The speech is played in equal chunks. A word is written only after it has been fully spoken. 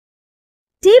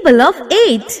Table of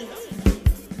 8.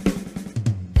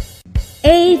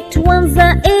 8 ones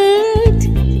are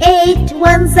 8. 8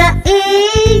 ones are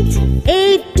 8.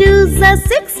 8 twos are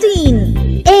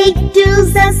 16. 8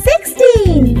 twos are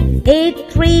 16.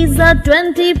 8 threes are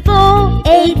 24.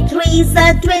 8 threes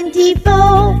are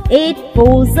 24. 8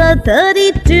 fours are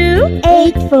 32.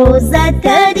 8 fours are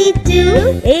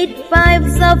 32. 8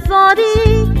 fives are 40.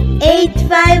 8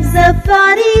 fives are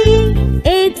 40.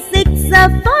 8 six are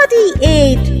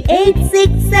 48. 8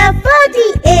 six are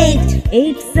 48.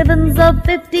 8 sevens are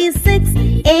 56.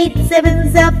 8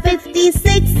 sevens are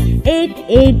 56. 8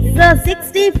 eights are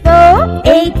 64.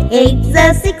 8 eights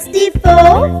are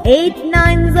 64. 8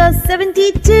 nines are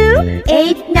 72.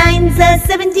 8 nines are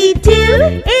 72.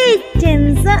 8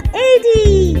 tens are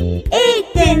 80.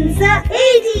 8 tens are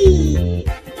 80.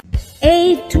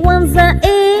 8 ones are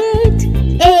 8.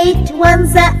 8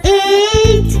 ones are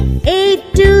 8. 8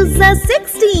 twos are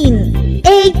 16.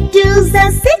 8 twos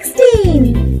are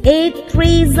 16. 8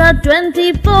 threes are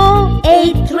 24.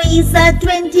 8 threes are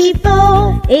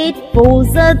 24. 8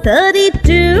 fours are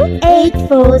 32. 8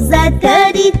 fours are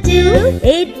 32.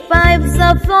 8 fives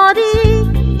are 40.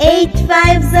 8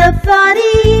 fives are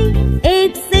 40.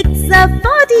 8 six are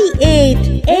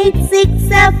 48. 8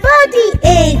 six are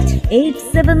 48. 8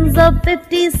 sevens are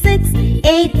 56.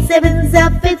 8 sevens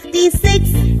are 56.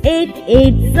 8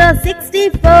 eights are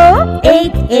 64.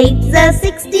 8 eights are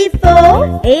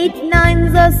 64. 8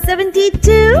 nines are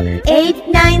 72. 8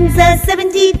 nines are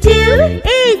 72.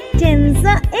 8 tens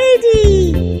are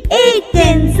 80. 8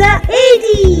 tens are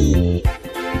 80.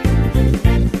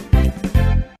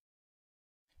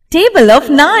 Table of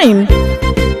 9.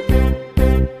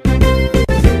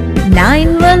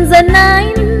 9 ones are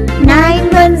 9.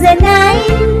 9 ones are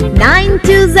 9. 9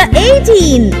 twos are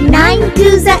 18. 9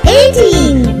 twos are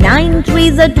 18. 9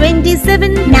 threes are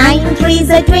 27. 9 threes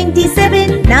are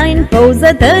 27. 9 fours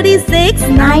are 36.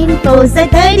 9 fours are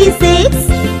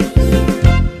 36.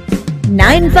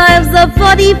 9 fives are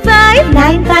 45.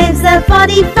 9 fives are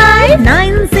 45.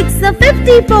 9 six are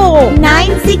 54.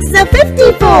 9 six are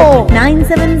 54. 9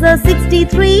 sevens are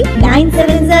 63. 9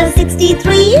 sevens are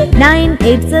 63. 9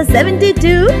 eights are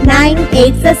 72. 9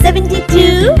 eights are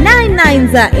 72. 9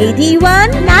 nines are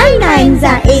 81. 9 nines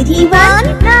are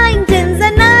 81. 9 tens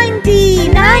are 90.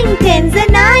 9 tens are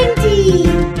 90.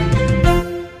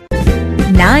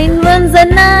 9 ones are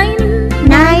 9.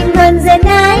 9 ones are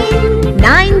 9.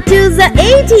 9 twos are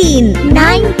 18.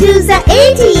 9 twos are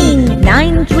 18.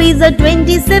 9 threes are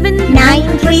 27.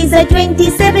 9 threes are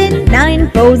 27.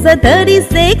 9 fours are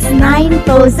 36. 9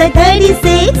 fours are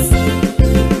 36.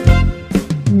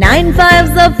 9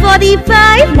 fives are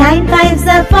 45. 9 fives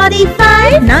are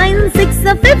 45. 9 six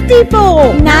are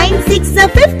 54. 9 six are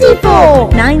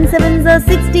 54. 9 sevens are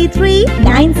 63.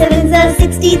 9 sevens are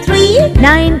 63.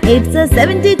 9 eights are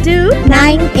 72.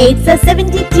 9 eights are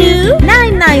 72.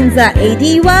 9 nines are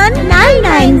 81. 9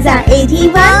 nines are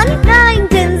 81. 9